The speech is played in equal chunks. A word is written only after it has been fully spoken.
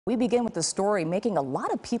We begin with the story making a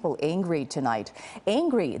lot of people angry tonight.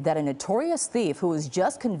 Angry that a notorious thief who was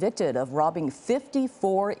just convicted of robbing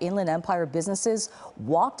 54 Inland Empire businesses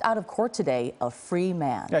walked out of court today a free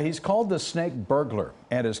man. Yeah, he's called the Snake Burglar.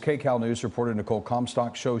 And as KCAL News reporter Nicole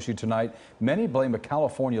Comstock shows you tonight, many blame a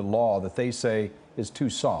California law that they say is too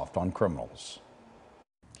soft on criminals.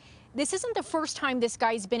 This isn't the first time this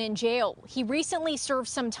guy's been in jail. He recently served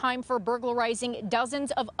some time for burglarizing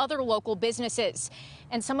dozens of other local businesses.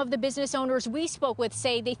 And some of the business owners we spoke with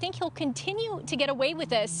say they think he'll continue to get away with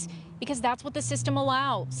this because that's what the system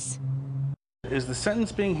allows. Is the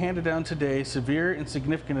sentence being handed down today severe and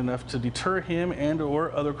significant enough to deter him and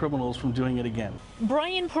or other criminals from doing it again?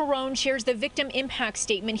 Brian Perrone shares the victim impact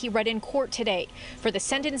statement he read in court today for the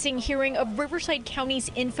sentencing hearing of Riverside County's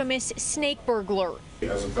infamous snake burglar.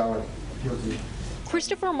 As a felon, guilty.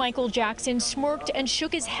 Christopher Michael Jackson smirked and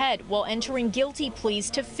shook his head while entering guilty pleas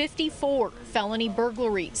to 54 felony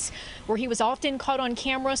burglaries, where he was often caught on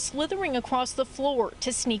camera slithering across the floor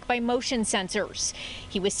to sneak by motion sensors.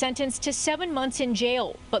 He was sentenced to 7 months in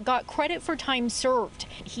jail, but got credit for time served.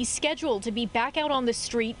 He's scheduled to be back out on the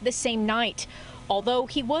street the same night, although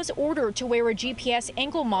he was ordered to wear a GPS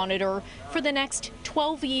ankle monitor for the next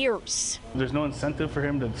 12 years. There's no incentive for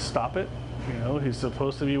him to stop it. You know, he's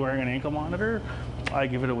supposed to be wearing an ankle monitor. I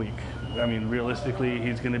give it a week. I mean, realistically,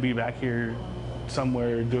 he's going to be back here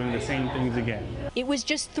somewhere doing the same things again. It was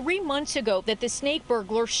just 3 months ago that the snake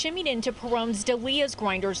burglar shimmied into Perrone's Delia's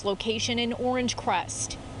Grinders location in Orange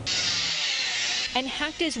Crest and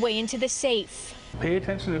hacked his way into the safe. Pay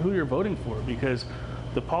attention to who you're voting for, because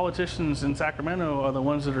the politicians in Sacramento are the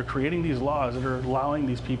ones that are creating these laws that are allowing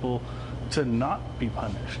these people to not be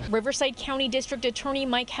punished. Riverside County District Attorney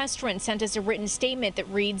Mike Hestron sent us a written statement that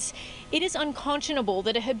reads, "It is unconscionable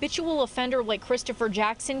that a habitual offender like Christopher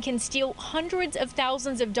Jackson can steal hundreds of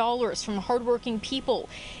thousands of dollars from hardworking people,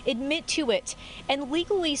 admit to it, and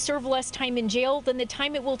legally serve less time in jail than the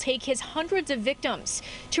time it will take his hundreds of victims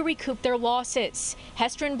to recoup their losses."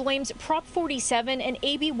 Hestron blames Prop 47 and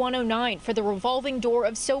AB 109 for the revolving door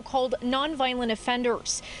of so-called nonviolent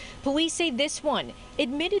offenders. Police say this one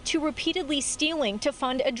admitted to repeatedly stealing to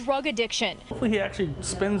fund a drug addiction. Hopefully he actually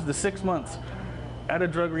spends the 6 months at a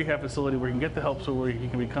drug rehab facility where he can get the help so where he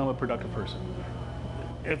can become a productive person.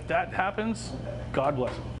 If that happens, God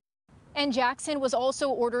bless him. And Jackson was also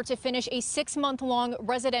ordered to finish a 6-month-long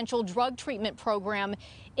residential drug treatment program,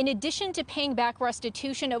 in addition to paying back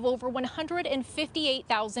restitution of over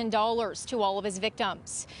 $158,000 to all of his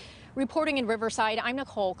victims. Reporting in Riverside, I'm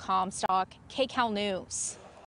Nicole Comstock, KCAL News.